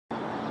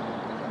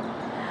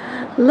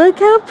Look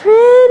how pretty!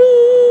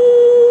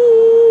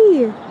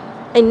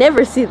 I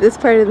never see this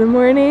part of the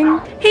morning.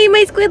 Hey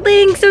my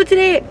squidling! So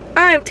today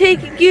I'm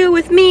taking you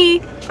with me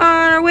on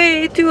our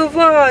way to a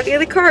vlog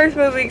and the car is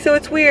moving so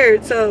it's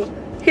weird. So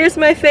here's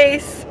my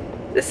face.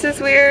 This is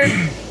weird.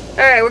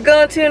 Alright, we're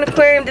going to an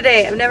aquarium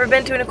today. I've never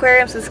been to an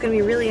aquarium so this is going to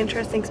be a really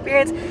interesting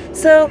experience.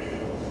 So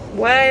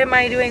what am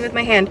I doing with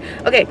my hand?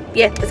 Okay,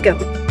 yeah, let's go.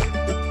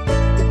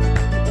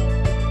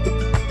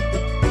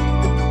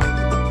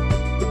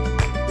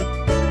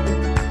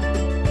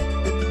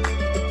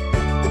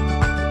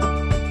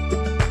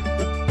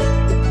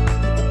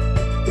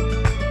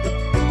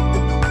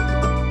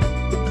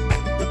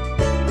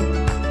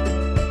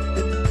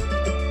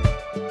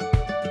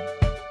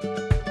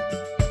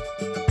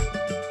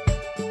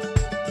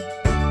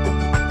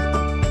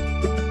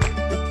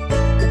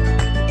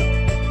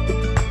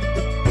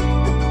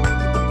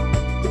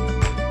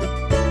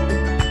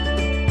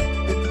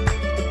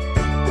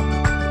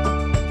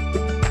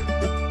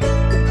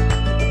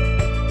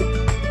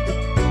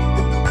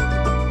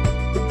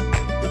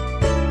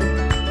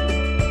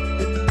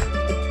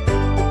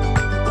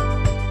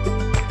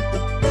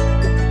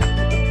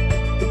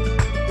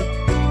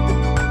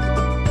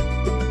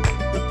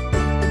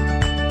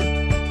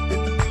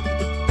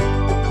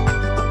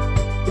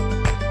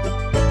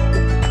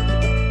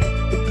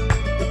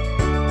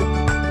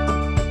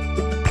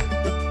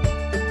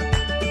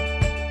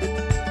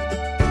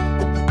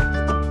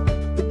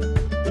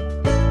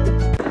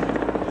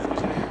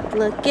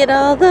 Look at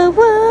all the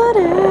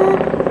water,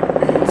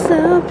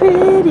 so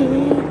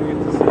pretty.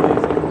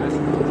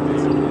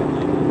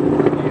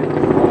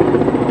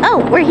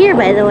 Oh, we're here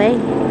by the way.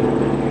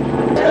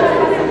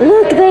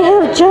 Look, they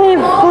have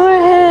giant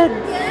foreheads.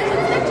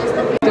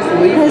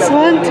 This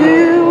one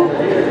too.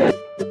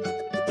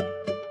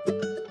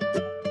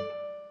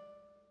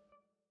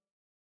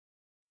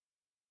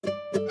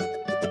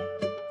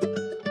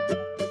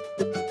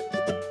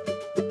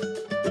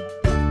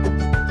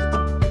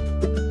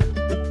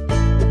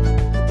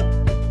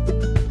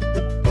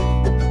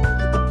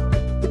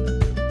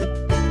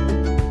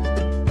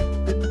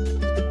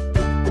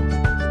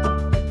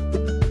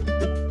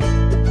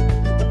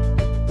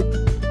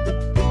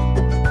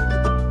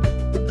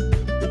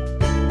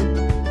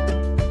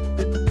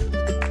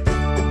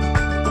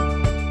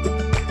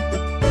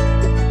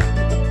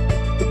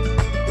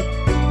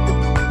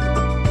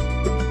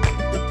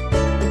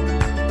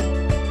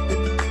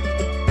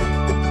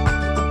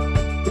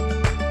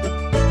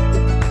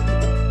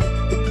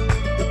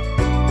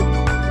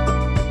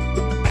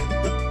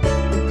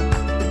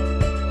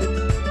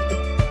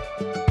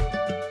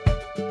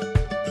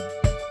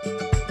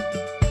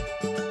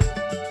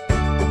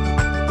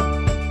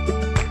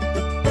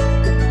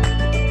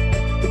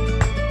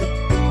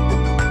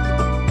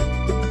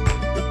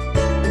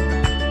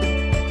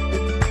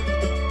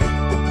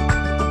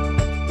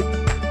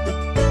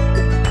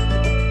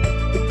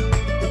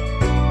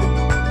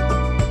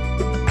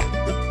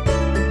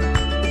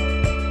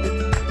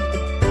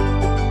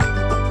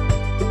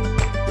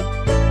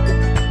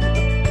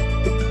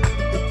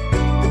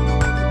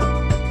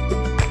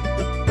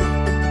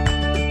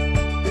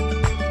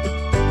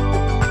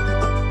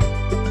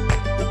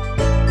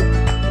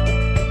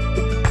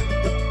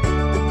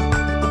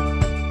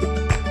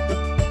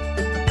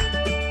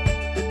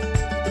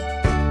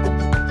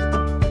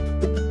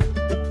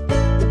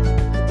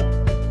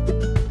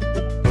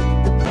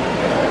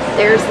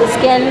 There's the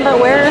skin, but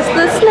where's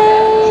the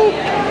snake?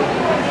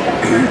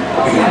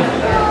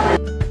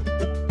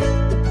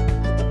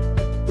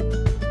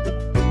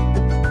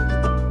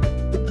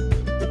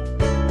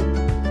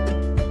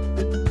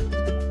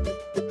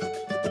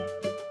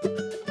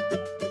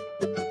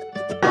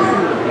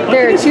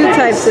 There are two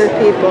types of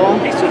people.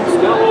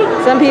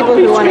 Some people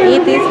who want to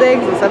eat these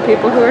things and some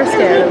people who are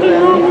scared of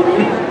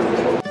them.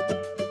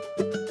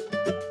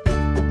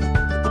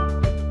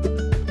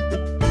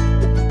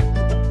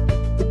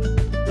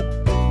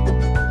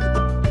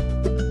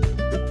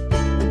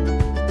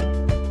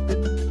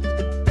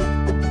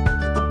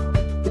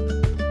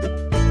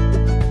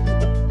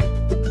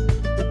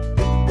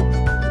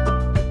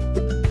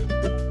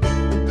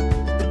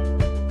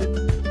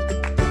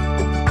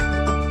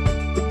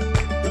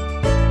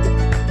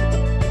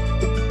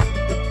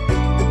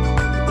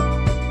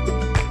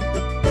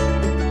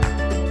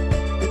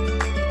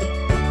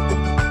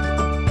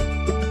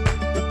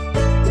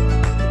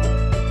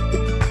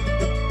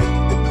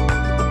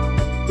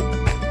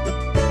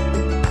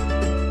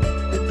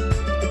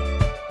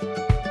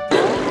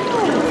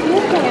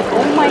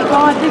 Oh my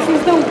god, this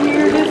is the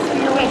weirdest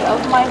feeling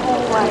of my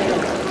whole life.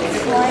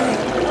 It's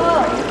slimy.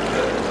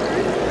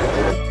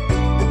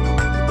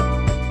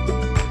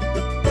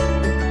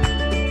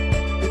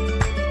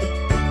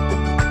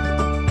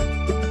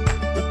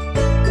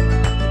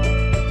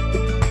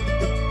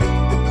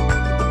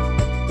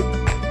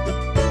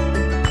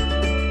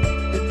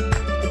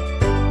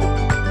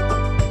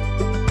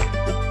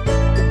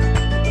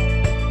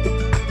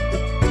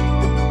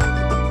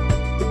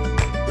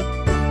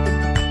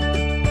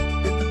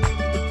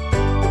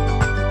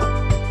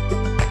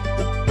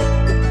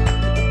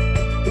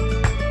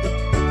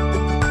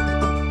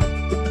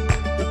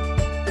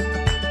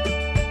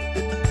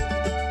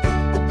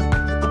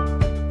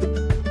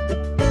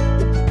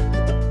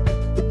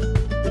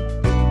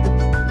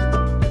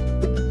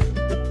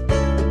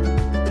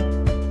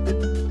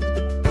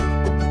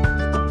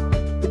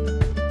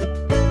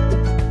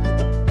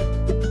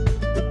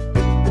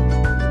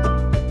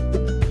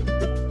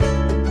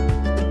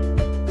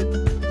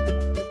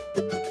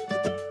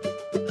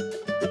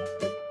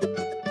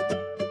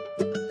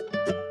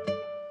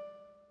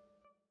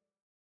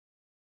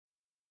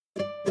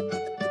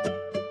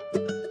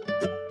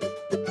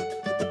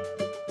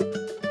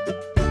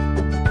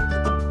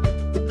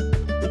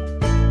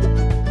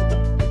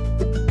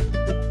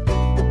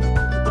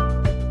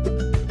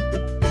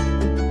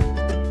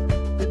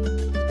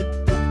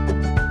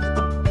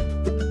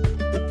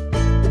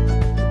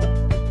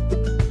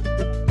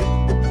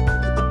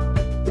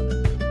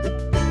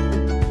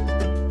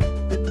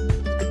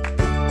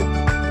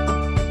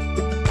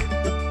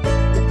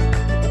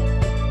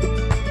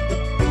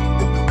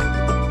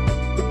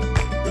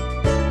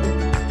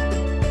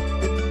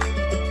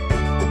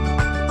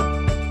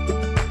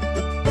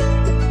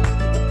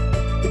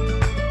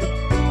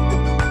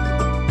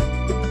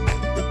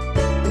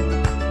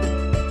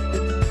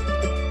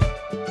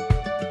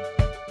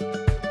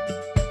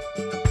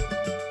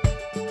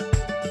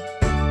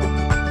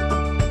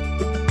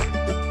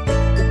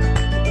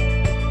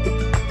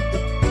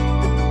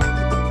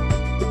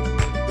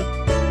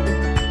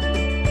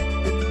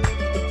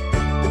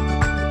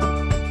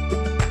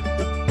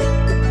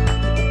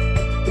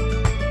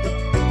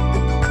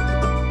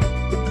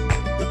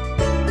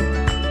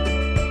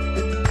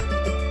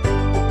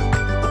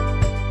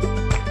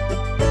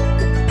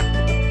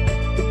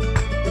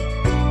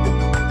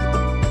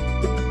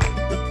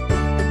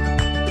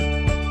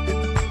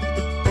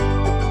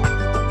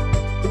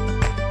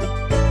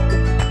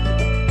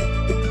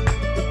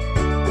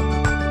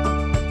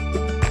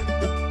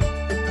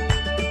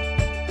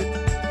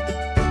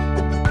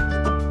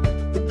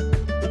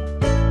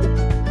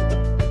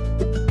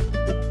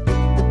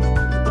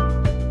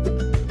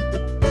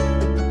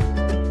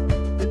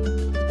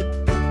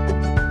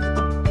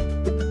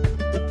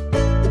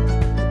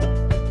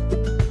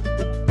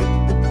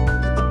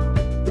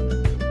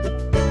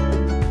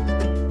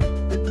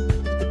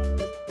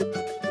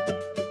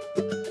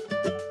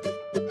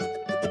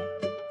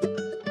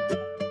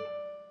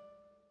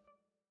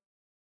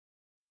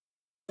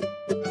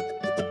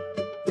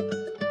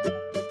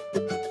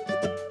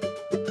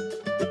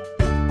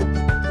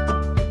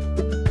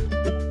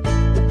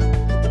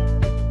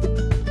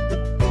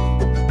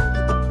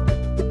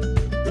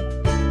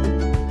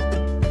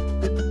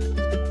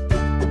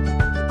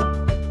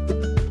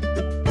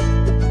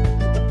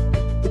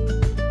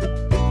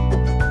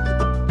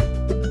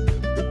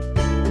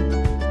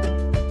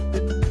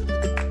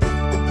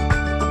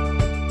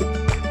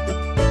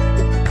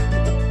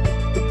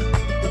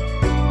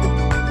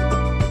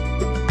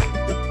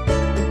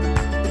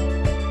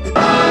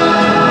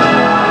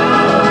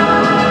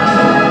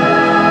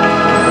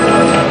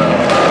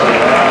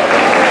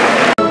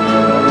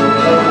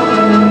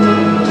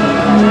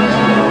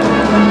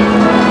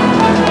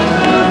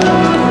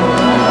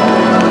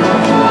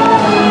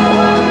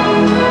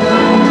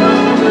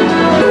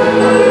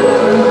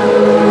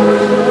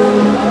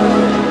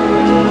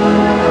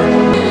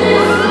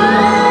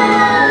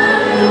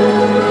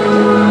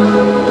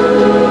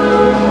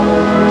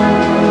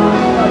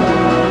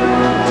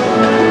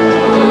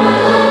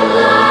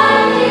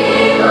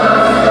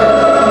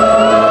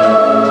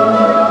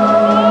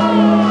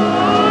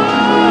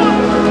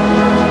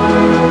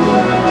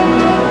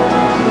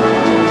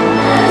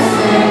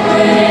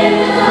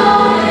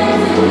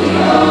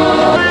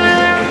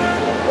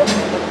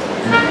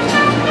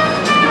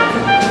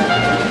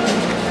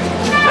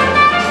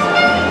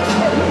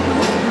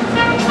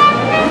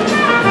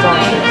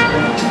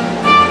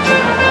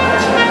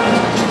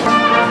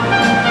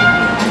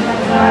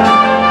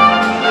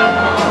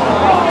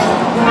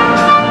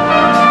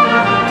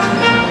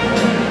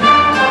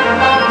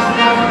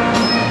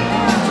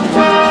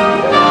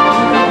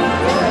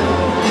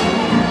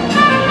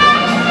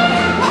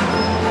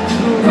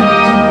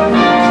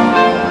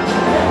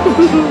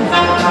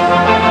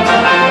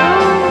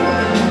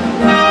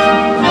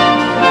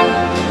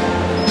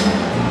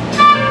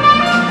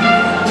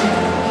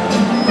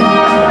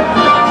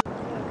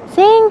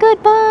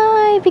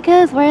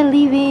 because we're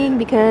leaving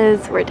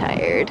because we're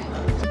tired.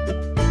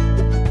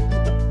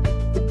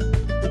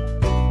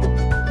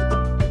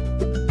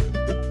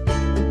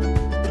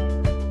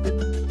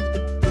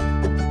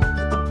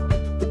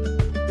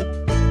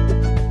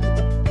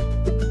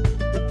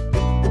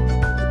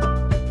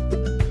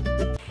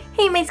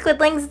 Hey my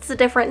squidlings, it's a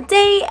different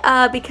day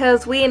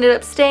because we ended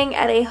up staying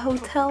at a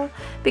hotel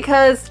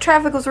because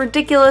traffic was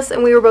ridiculous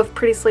and we were both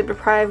pretty sleep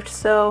deprived,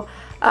 so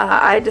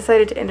I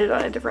decided to end it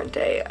on a different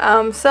day.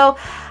 So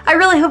I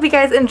really hope you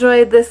guys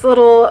enjoyed this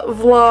little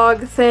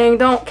vlog thing.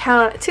 Don't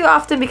count on it too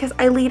often because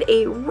I lead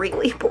a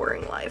really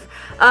boring life.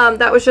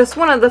 That was just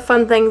one of the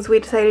fun things we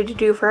decided to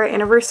do for our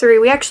anniversary.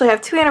 We actually have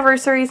 2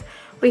 anniversaries.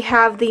 We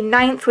have the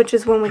 9th, which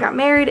is when we got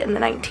married, and the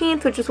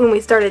 19th, which is when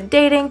we started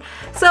dating.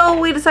 So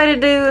we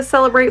decided to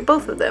celebrate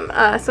both of them.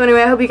 So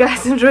anyway, I hope you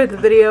guys enjoyed the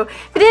video.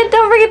 If you did,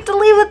 don't forget to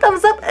leave a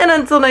thumbs up. And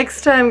until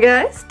next time,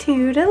 guys,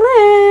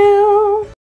 toodaloo!